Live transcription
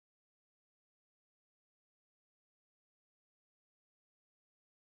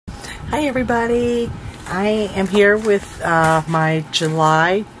Hi everybody, I am here with my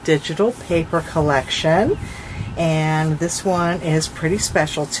July digital paper collection, and this one is pretty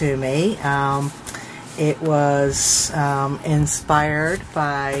special to me. It was inspired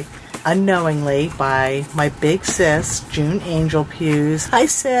unknowingly by my big sis, June Angel Pews. Hi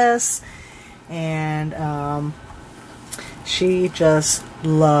sis! And she just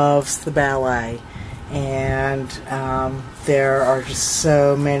loves the ballet. And there are just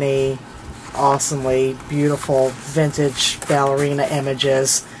so many awesomely beautiful vintage ballerina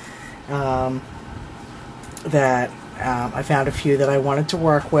images that I found a few that I wanted to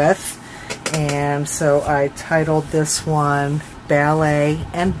work with, and so I titled this one Ballet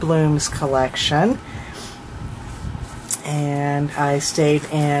and Blooms Collection, and I stayed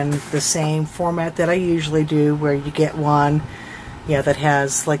in the same format that I usually do, where you get one that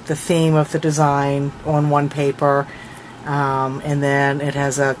has like the theme of the design on one paper, and then it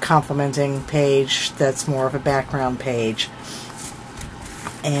has a complementing page that's more of a background page.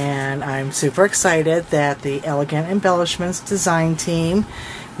 And I'm super excited that the Elegant Embellishments design team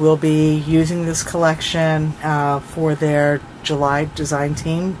will be using this collection for their July design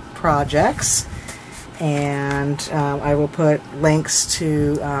team projects, and I will put links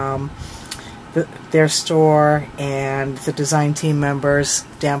to their store and the design team members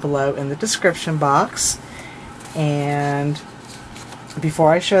down below in the description box. And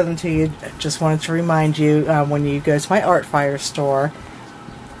before I show them to you, I just wanted to remind you, when you go to my Artfire store,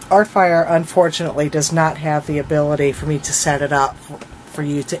 Artfire unfortunately does not have the ability for me to set it up for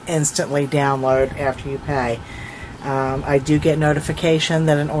you to instantly download after you pay. I do get notification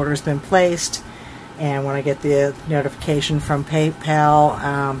that an order has been placed, and when I get the notification from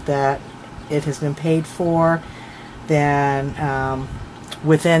PayPal that it has been paid for, then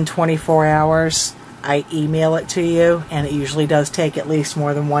within 24 hours I email it to you, and it usually does take at least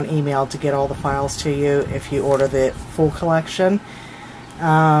more than one email to get all the files to you if you order the full collection.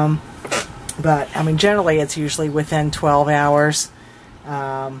 But I mean, generally it's usually within 12 hours,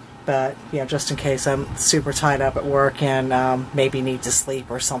 but just in case I'm super tied up at work and maybe need to sleep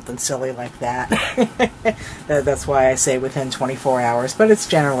or something silly like that. That's why I say within 24 hours, but it's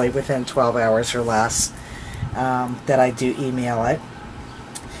generally within 12 hours or less that I do email it.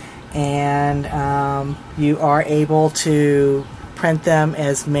 And you are able to print them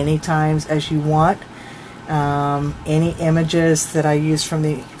as many times as you want. Any images that I use from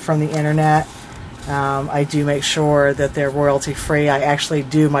the internet, I do make sure that they're royalty free. I actually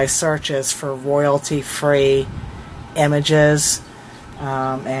do my searches for royalty free images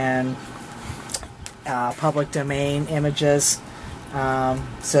and public domain images,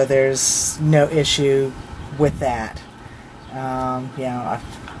 so there's no issue with that.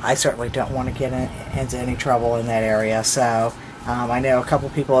 I certainly don't want to get into any trouble in that area, so I know a couple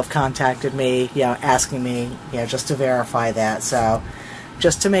people have contacted me, asking me, just to verify that. So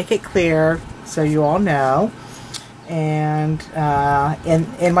just to make it clear, so you all know. And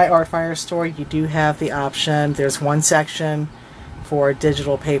in my Artfire store, you do have the option. There's one section for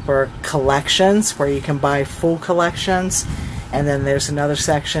digital paper collections where you can buy full collections, and then there's another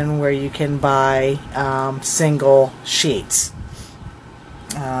section where you can buy single sheets.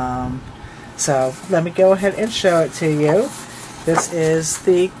 So let me go ahead and show it to you. This is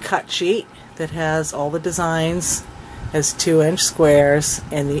the cut sheet that has all the designs as 2-inch squares,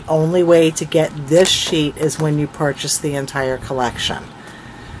 and the only way to get this sheet is when you purchase the entire collection.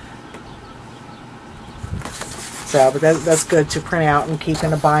 So, but that's good to print out and keep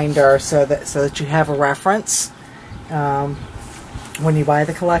in a binder so that you have a reference when you buy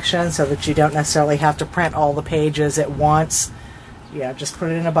the collection, so that you don't necessarily have to print all the pages at once. Just put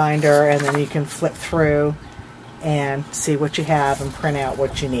it in a binder, and then you can flip through and see what you have and print out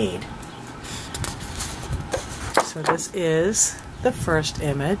what you need. So this is the first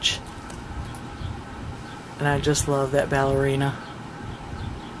image, and I just love that ballerina.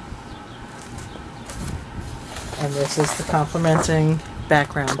 And this is the complementing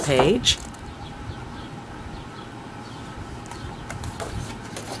background page.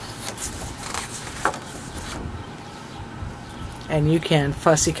 And you can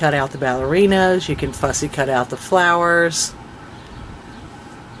fussy cut out the ballerinas, you can fussy cut out the flowers,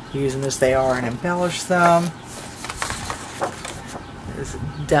 use them as they are and embellish them. There's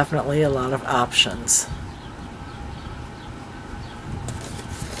definitely a lot of options.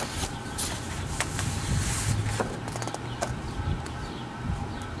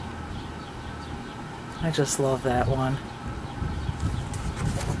 I just love that one.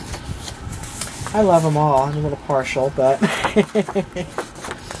 I love them all. I'm a little partial, but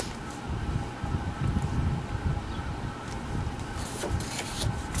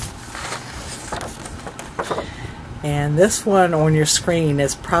And this one on your screen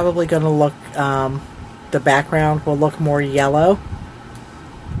is probably going to look, the background will look more yellow,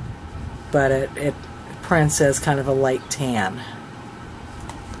 but it prints as kind of a light tan.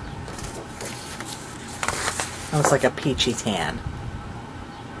 Almost like a peachy tan.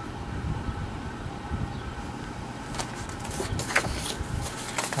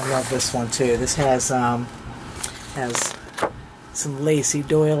 I love this one too. This has some lacy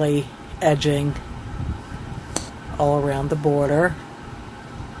doily edging all around the border.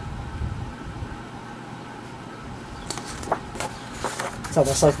 It's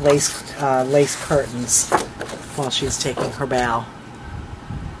almost like lace curtains while she's taking her bow.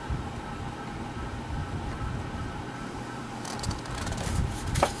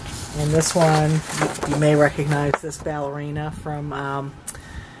 And this one, you may recognize this ballerina from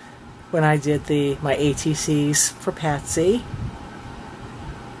when I did my ATCs for Patsy.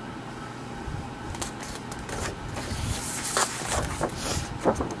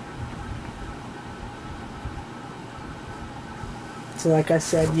 So like I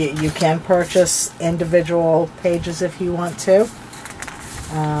said, you can purchase individual pages if you want to,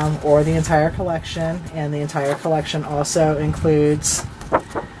 or the entire collection. And the entire collection also includes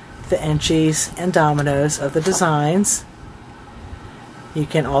the inchies and dominoes of the designs. You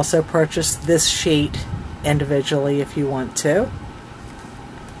can also purchase this sheet individually if you want to.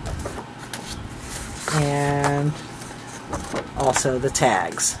 And also the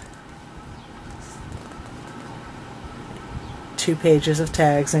tags. 2 pages of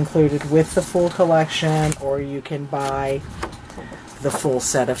tags included with the full collection, or you can buy the full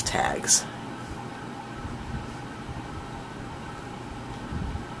set of tags.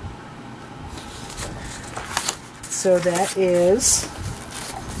 So that is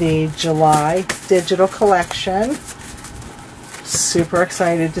the July digital collection. Super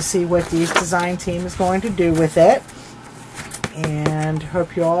excited to see what the design team is going to do with it, and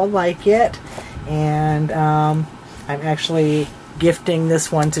hope you all like it. And I'm actually gifting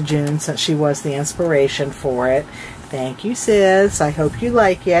this one to June since she was the inspiration for it. Thank you, sis. I hope you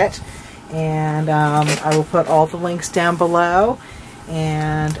like it. And I will put all the links down below.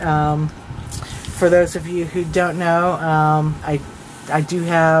 And for those of you who don't know, I do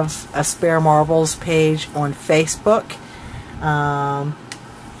have a Spare Marbles page on Facebook.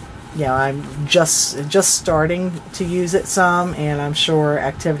 You know, I'm just starting to use it some, and I'm sure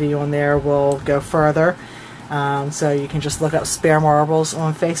activity on there will go further. So you can just look up Spare Marbles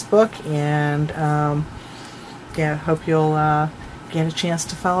on Facebook, and yeah, hope you'll get a chance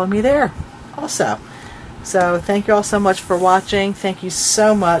to follow me there also. So thank you all so much for watching. Thank you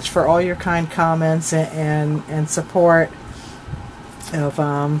so much for all your kind comments and support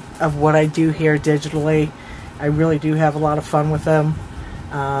of what I do here digitally. I really do have a lot of fun with them.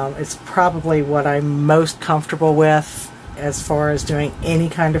 It's probably what I'm most comfortable with as far as doing any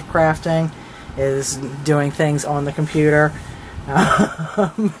kind of crafting, is doing things on the computer.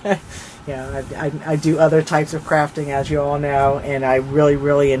 Yeah, I do other types of crafting, as you all know, and I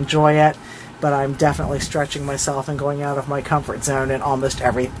really enjoy it. But I'm definitely stretching myself and going out of my comfort zone in almost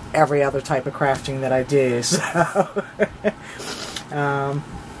every other type of crafting that I do. So,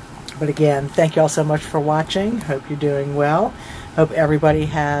 but again, thank you all so much for watching. Hope you're doing well. Hope everybody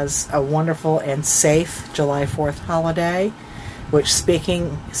has a wonderful and safe July 4th holiday. Which,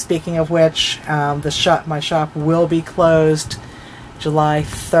 speaking of which, my shop will be closed July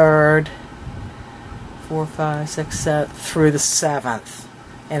 3rd, 4, 5, 6, 7, through the 7th.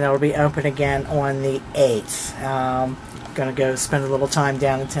 And it'll be open again on the 8th. I'm going to go spend a little time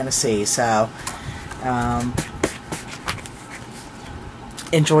down in Tennessee. So,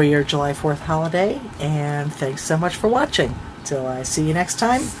 enjoy your July 4th holiday, and thanks so much for watching. Till I see you next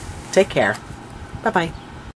time, take care. Bye-bye.